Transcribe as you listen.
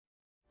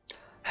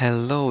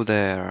Hello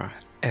there,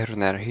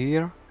 Erner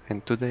here,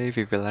 and today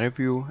we will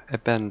review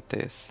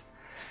Abantes.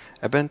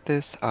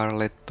 Abantes are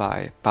led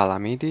by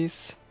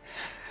Palamedes,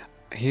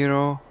 a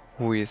hero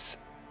who is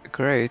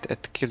great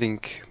at killing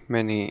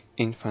many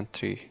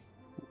infantry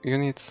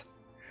units.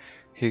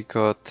 He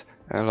got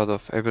a lot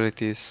of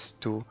abilities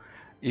to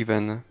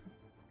even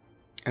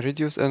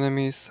reduce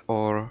enemies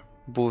or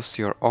boost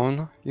your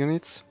own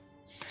units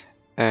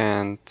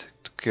and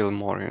to kill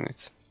more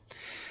units.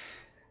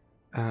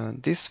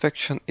 This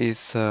faction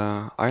is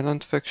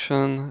island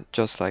faction,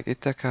 just like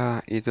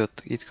Ithaca. It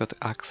got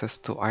access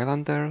to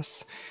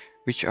islanders,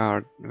 which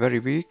are very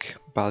weak,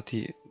 but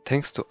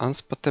thanks to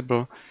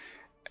Unspottable,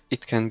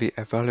 it can be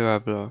a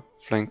valuable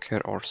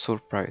flanker or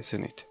surprise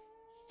unit.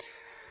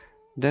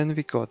 Then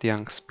we got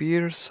Young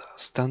Spears,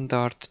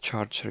 standard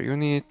charger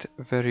unit,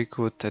 very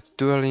good at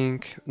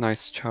dueling,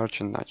 nice charge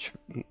and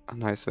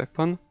nice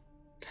weapon.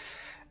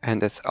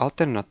 And as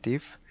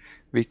alternative,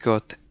 we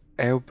got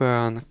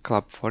Eubaean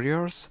Club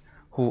Warriors,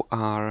 who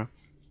are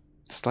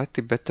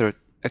slightly better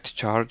at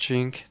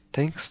charging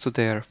thanks to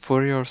their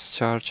Furier's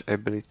charge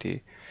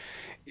ability.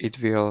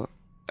 It will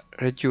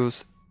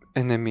reduce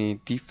enemy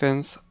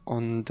defense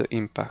on the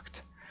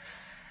impact.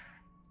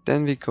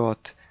 Then we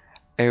got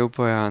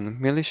Eubaean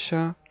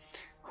Militia,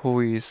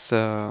 who is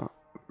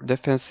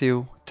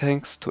defensive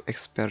thanks to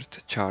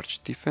expert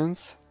charge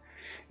defense.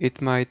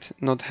 It might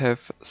not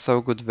have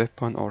so good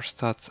weapon or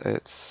stats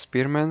as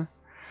Spearman,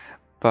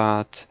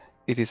 but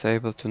it is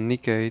able to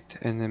negate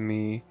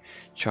enemy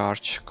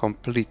charge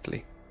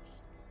completely.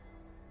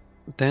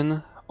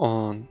 Then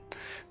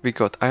we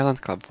got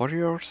Island Club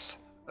Warriors,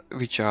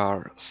 which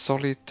are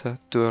solid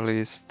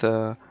duelist,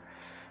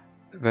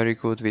 very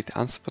good with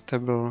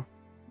Unspottable.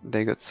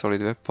 They got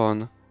solid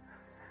weapon.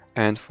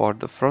 And for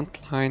the front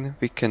line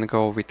we can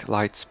go with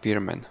Light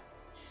Spearmen,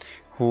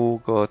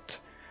 who got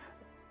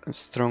a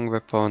strong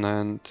weapon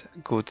and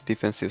good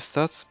defensive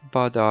stats,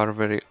 but are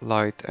very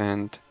light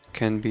and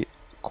can be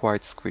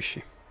quite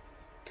squishy.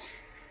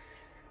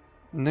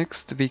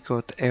 Next we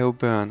got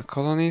Eubaean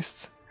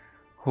Colonists,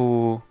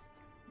 who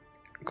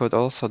got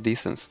also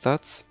decent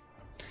stats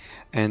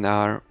and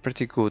are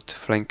pretty good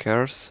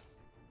flankers,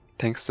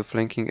 thanks to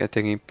flanking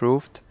attack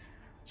improved,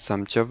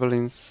 some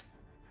javelins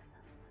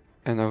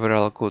and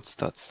overall good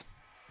stats.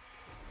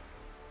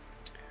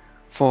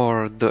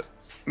 For the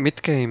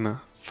mid-game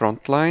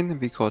frontline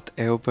we got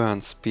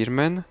Eubaean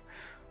Spearmen,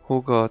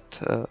 who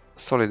got a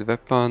solid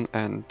weapon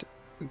and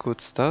good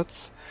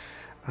stats.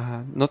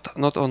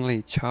 Not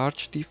only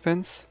charge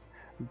defense,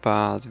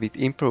 but with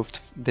improved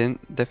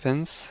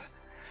defense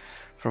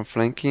from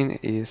flanking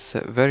is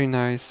very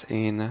nice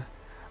in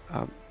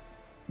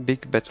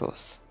big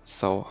battles.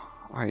 So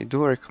I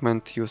do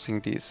recommend using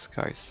these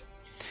guys.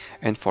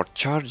 And for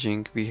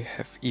charging we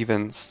have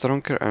even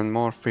stronger and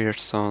more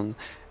fearsome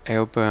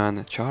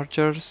Eubaean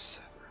chargers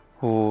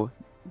who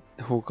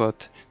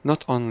got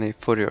not only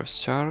Furious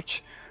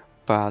charge,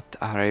 but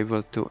are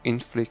able to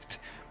inflict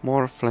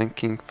more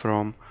flanking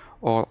from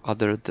all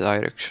other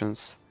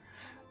directions.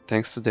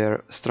 Thanks to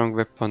their strong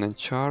weapon and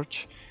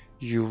charge,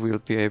 you will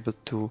be able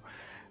to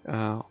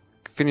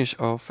finish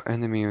off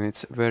enemy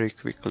units very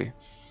quickly.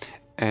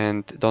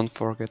 And don't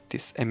forget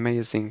this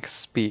amazing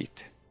speed.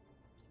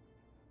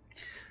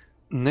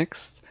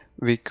 Next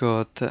we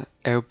got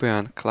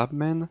Eubaean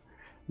Clubmen.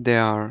 They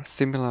are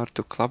similar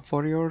to Club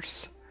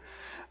Warriors,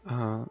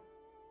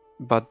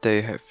 but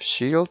they have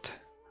shield.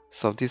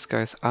 So these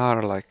guys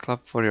are like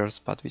Club Warriors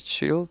but with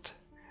shield.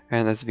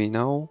 And as we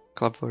know,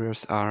 Club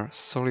Warriors are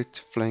solid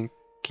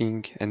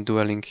flanking and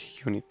dueling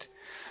unit.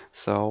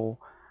 So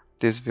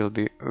this will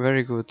be a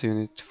very good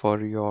unit for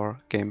your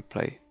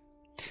gameplay.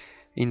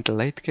 In the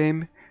late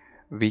game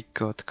we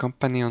got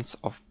Companions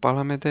of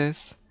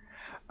Palamedes.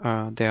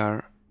 They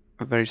are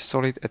very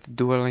solid at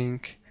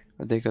dueling.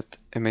 They got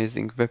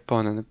amazing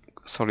weapon and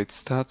solid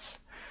stats.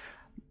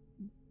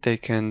 They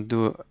can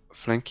do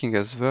flanking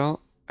as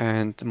well,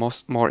 and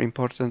more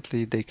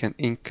importantly they can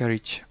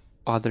encourage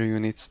other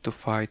units to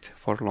fight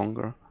for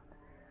longer.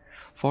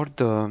 For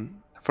the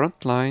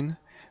front line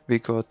we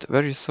got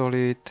very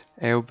solid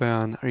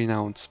Eubaean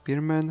Renowned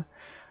Spearmen,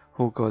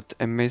 who got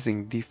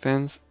amazing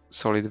defense,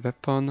 solid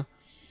weapon.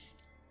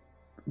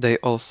 They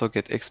also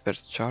get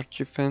expert charge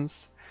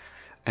defense,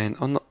 and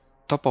on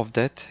top of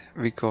that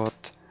we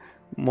got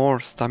more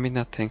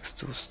stamina thanks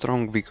to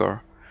strong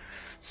vigor.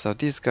 So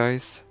these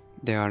guys,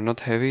 they are not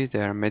heavy,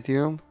 they are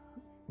medium,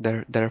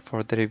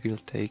 therefore they will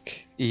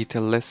eat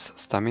less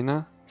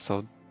stamina,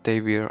 so they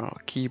will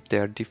keep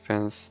their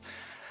defense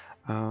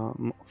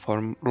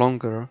for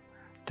longer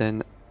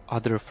than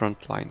other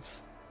front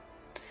lines.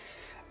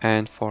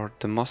 And for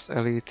the most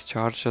elite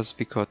chargers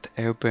we got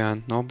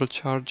Eubaean Noble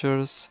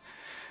Chargers,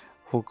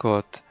 who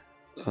got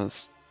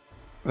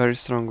very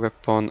strong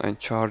weapon and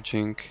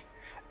charging,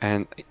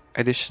 and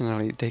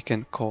additionally they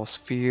can cause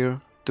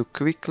fear to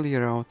quickly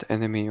rout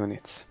enemy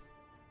units.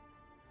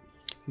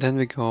 Then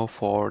we go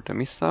for the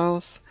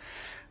missiles.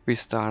 We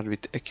start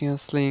with Echian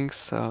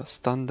Slings,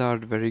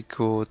 standard, very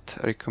good,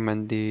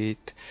 recommended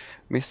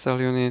missile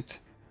unit.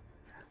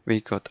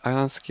 We got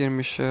island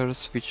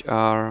skirmishers, which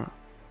are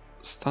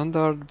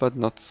standard but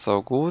not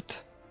so good.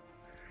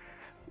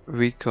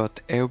 We got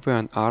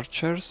Euboean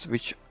archers,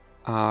 which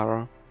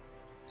are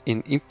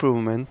in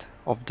improvement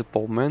of the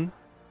bowmen,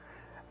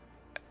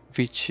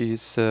 which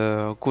is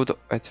good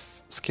at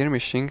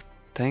skirmishing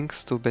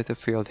thanks to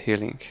battlefield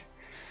healing.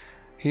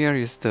 Here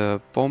is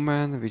the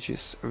bowman, which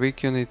is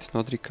weak unit,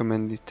 not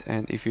recommended,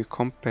 and if you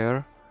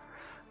compare,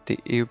 the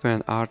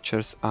Euboean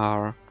archers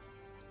are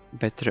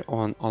better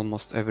on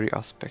almost every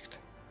aspect.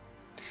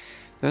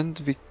 Then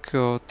we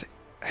got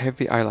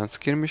heavy island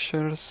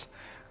skirmishers,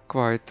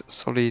 quite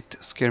solid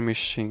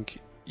skirmishing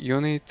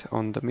unit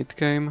on the mid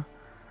game.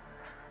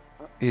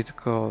 It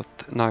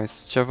got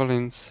nice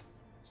javelins.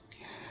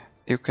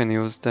 You can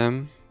use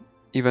them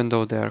even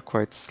though they are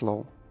quite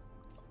slow.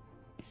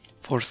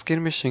 For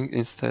skirmishing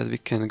instead we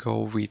can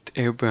go with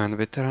Euboean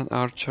veteran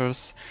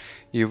archers.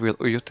 You will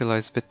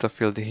utilize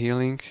battlefield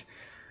healing,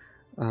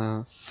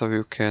 so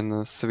you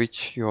can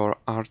switch your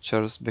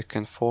archers back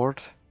and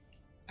forth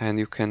and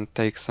you can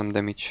take some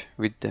damage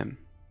with them.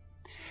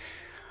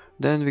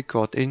 Then we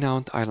got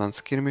renowned island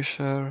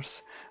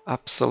skirmishers,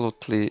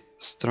 absolutely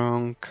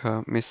strong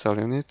missile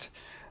unit,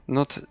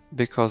 not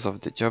because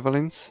of the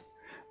javelins,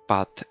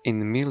 but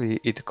in melee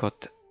it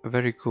got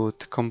very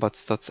good combat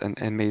stats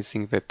and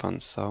amazing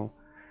weapons, so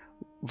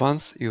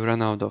once you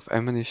run out of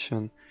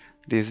ammunition,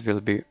 this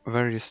will be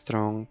very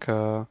strong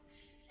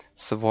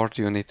sword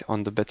unit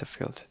on the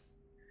battlefield.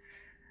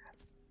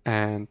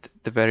 And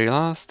the very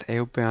last,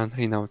 Euboean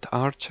renowned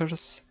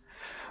archers,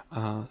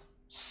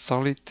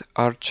 solid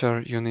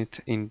archer unit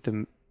in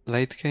the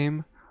late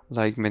game,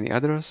 like many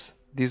others.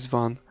 This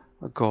one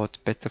got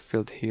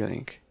battlefield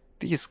healing.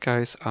 These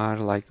guys are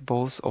like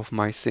bows of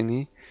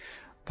Mycenae,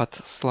 but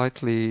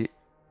slightly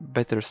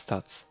better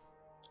stats.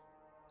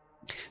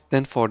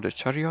 Then for the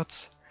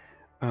chariots,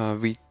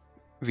 we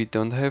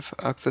don't have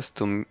access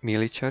to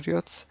melee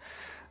chariots,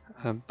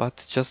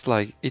 but just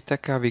like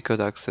Ithaca, we got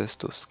access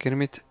to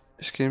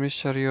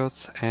skirmish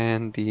chariots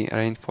and the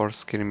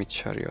reinforced skirmish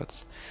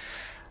chariots.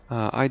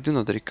 I do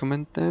not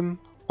recommend them.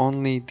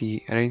 Only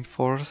the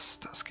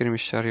reinforced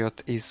skirmish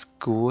chariot is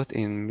good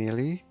in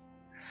melee.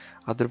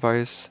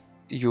 Otherwise,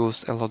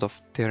 use a lot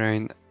of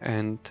terrain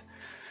and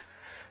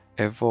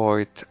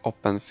avoid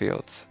open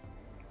fields.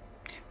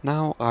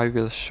 Now I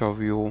will show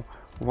you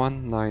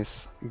one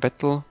nice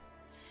battle,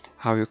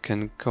 how you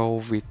can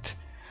go with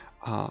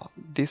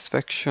this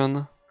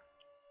faction.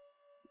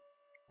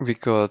 We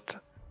got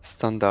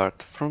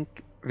standard front,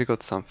 we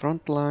got some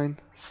front line,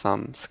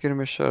 some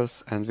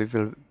skirmishers, and we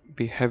will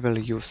be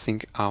heavily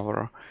using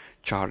our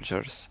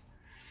chargers.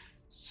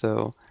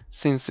 So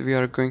since we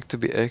are going to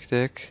be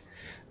attacked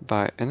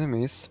by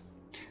enemies,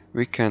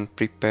 we can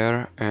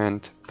prepare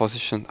and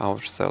position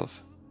ourselves.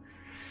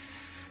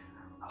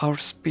 Our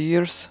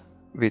spears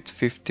with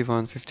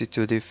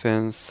 51-52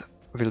 defense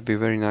will be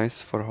very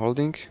nice for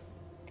holding.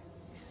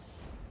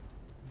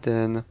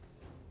 Then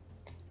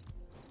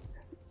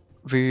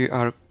we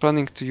are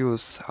planning to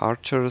use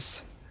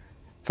archers.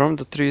 From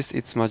the trees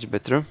it's much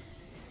better,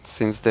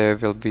 since they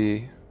will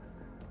be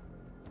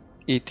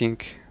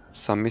eating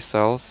some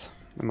missiles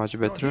much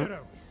better. Your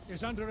hero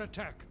is under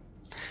attack.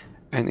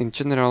 And in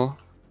general,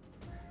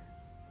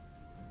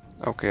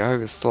 okay, I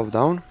will slow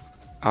down.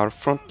 Our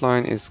front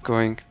line is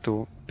going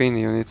to pin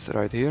units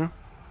right here,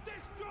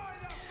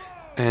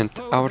 and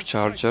our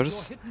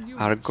chargers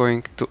are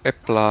going to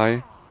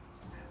apply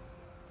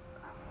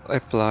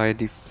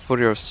the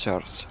Furious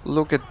Charge.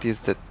 Look at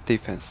this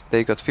defense.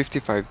 They got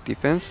 55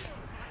 defense,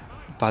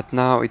 but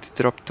now it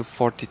dropped to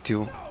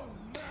 42.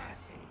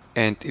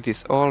 And it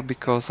is all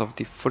because of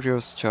the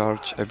Furious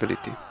Charge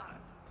ability.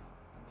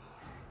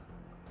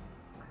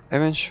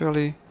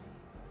 Eventually,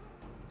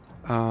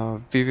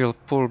 we will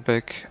pull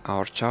back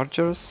our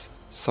chargers,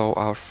 so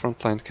our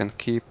front line can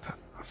keep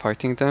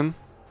fighting them.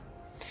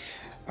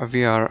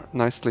 We are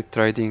nicely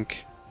trading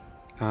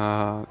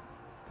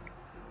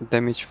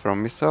damage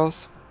from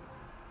missiles,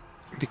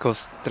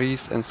 because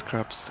trees and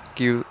scraps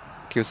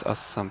gives us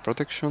some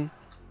protection.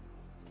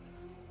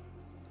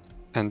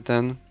 And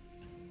then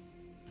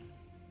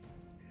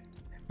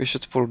we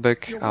should pull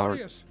back our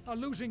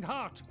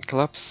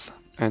clubs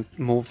and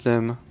move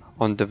them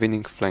on the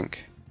winning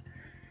flank.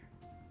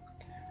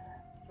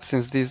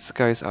 Since these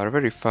guys are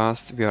very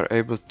fast, we are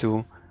able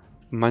to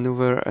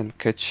maneuver and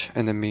catch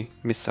enemy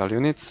missile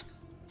units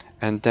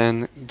and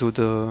then do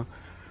the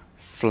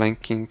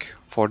flanking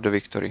for the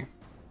victory.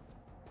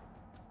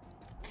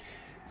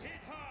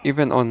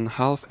 Even on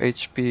half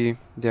HP,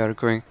 they are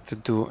going to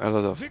do a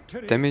lot of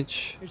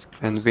damage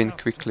and win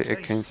quickly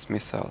against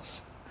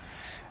missiles.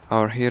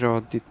 Our hero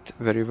did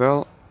very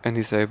well and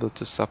is able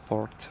to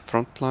support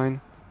frontline,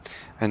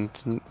 and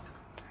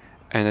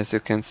as you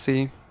can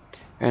see,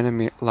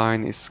 enemy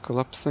line is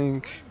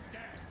collapsing,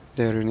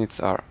 their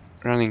units are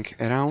running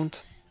around,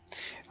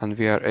 and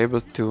we are able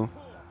to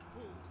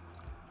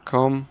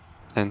come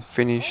and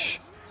finish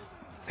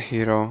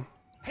hero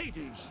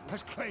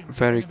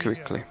very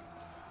quickly.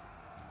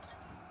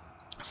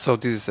 So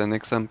this is an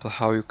example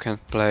how you can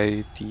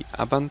play the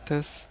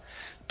Abantes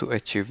to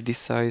achieve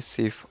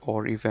decisive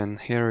or even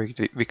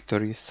heroic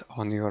victories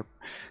on your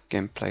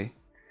gameplay.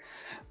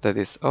 That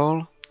is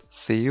all.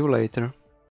 See you later.